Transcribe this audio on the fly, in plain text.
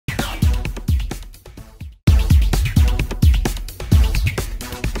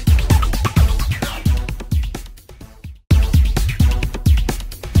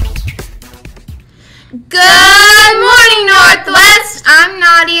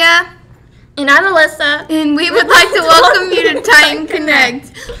Nadia. And I'm Alyssa. And we would like to welcome you to Titan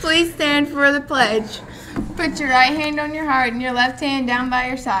Connect. Please stand for the pledge. Put your right hand on your heart and your left hand down by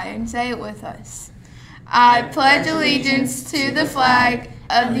your side and say it with us. I pledge allegiance to the flag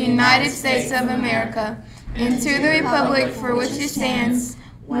of the United States of America and to the republic for which it stands,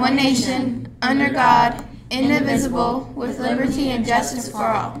 one nation, under God, indivisible, with liberty and justice for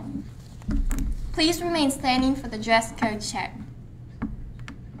all. Please remain standing for the dress code check.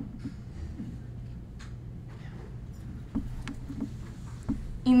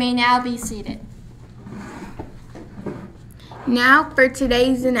 You may now be seated. Now for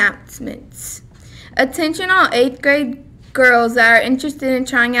today's announcements. Attention all 8th grade girls that are interested in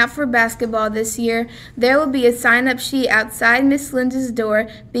trying out for basketball this year. There will be a sign-up sheet outside Miss Linda's door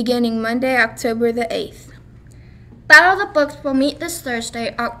beginning Monday, October the 8th. Battle of the Books will meet this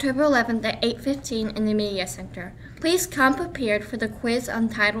Thursday, October 11th at 8:15 in the Media Center. Please come prepared for the quiz on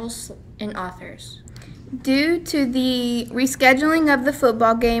titles and authors. Due to the rescheduling of the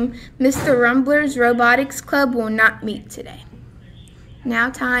football game, Mr. Rumbler's Robotics Club will not meet today. Now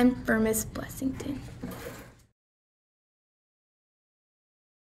time for Miss Blessington.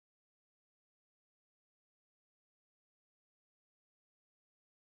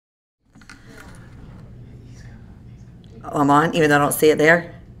 I'm on, even though I don't see it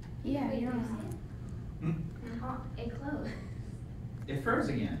there? Yeah, you don't see it. It closed. It froze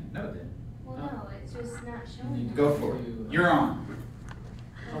again. No, it didn't. Well, no, it's just not showing. Go for it. You're on.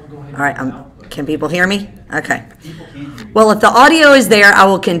 All right, can people hear me? Okay. People can't hear you. Well, if the audio is there, I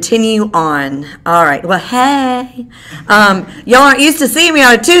will continue on. All right, well, hey. Y'all aren't used to seeing me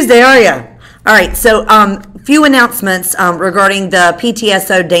on a Tuesday, are you? All right, so few announcements regarding the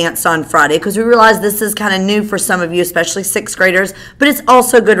PTSO dance on Friday, because we realize this is kind of new for some of you, especially 6th graders, but it's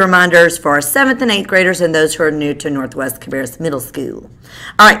also good reminders for our 7th and 8th graders and those who are new to Northwest Cabarrus Middle School.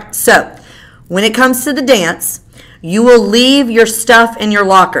 All right, so when it comes to the dance, you will leave your stuff in your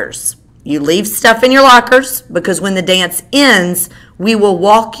lockers. You leave stuff in your lockers because when the dance ends, we will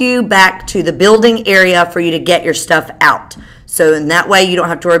walk you back to the building area for you to get your stuff out. So in that way, you don't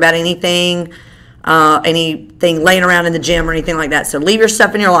have to worry about anything laying around in the gym or anything like that. So leave your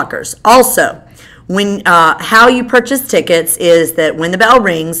stuff in your lockers. Also, when how you purchase tickets is that when the bell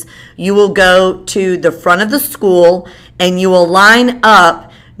rings, you will go to the front of the school and you will line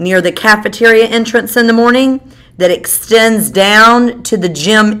up near the cafeteria entrance in the morning that extends down to the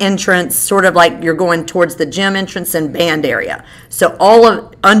gym entrance, sort of like you're going towards the gym entrance and band area. So all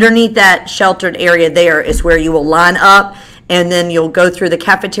of underneath that sheltered area there is where you will line up, and then you'll go through the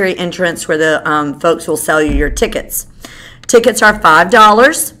cafeteria entrance where the folks will sell you your tickets. Tickets are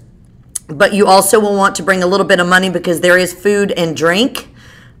 $5, but you also will want to bring a little bit of money because there is food and drink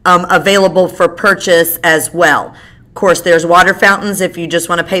available for purchase as well. Of course, there's water fountains. If you just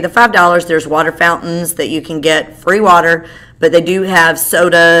want to pay the $5, there's water fountains that you can get free water, but they do have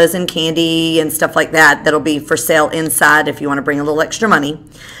sodas and candy and stuff like that that'll be for sale inside if you want to bring a little extra money.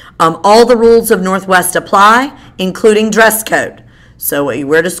 All the rules of Northwest apply, including dress code. So what you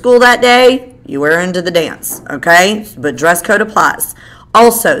wear to school that day, you wear into the dance, okay? But dress code applies.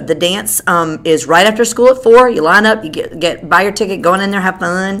 Also, the dance is right after school at 4. You line up, you buy your ticket, go in there, have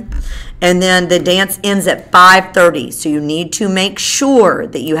fun. And then the dance ends at 5:30. So you need to make sure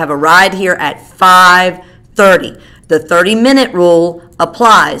that you have a ride here at 5:30. The 30-minute rule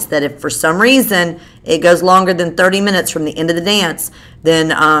applies, that if for some reason it goes longer than 30 minutes from the end of the dance,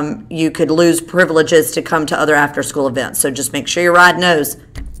 then you could lose privileges to come to other after-school events. So just make sure your ride knows,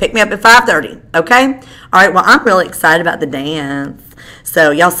 pick me up at 5:30, okay? All right, well, I'm really excited about the dance.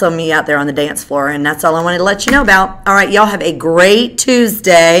 So y'all saw me out there on the dance floor, and that's all I wanted to let you know about. All right, y'all have a great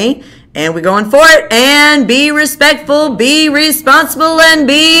Tuesday, and we're going for it. And be respectful, be responsible, and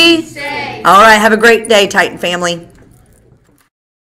be safe. All right, have a great day, Titan family.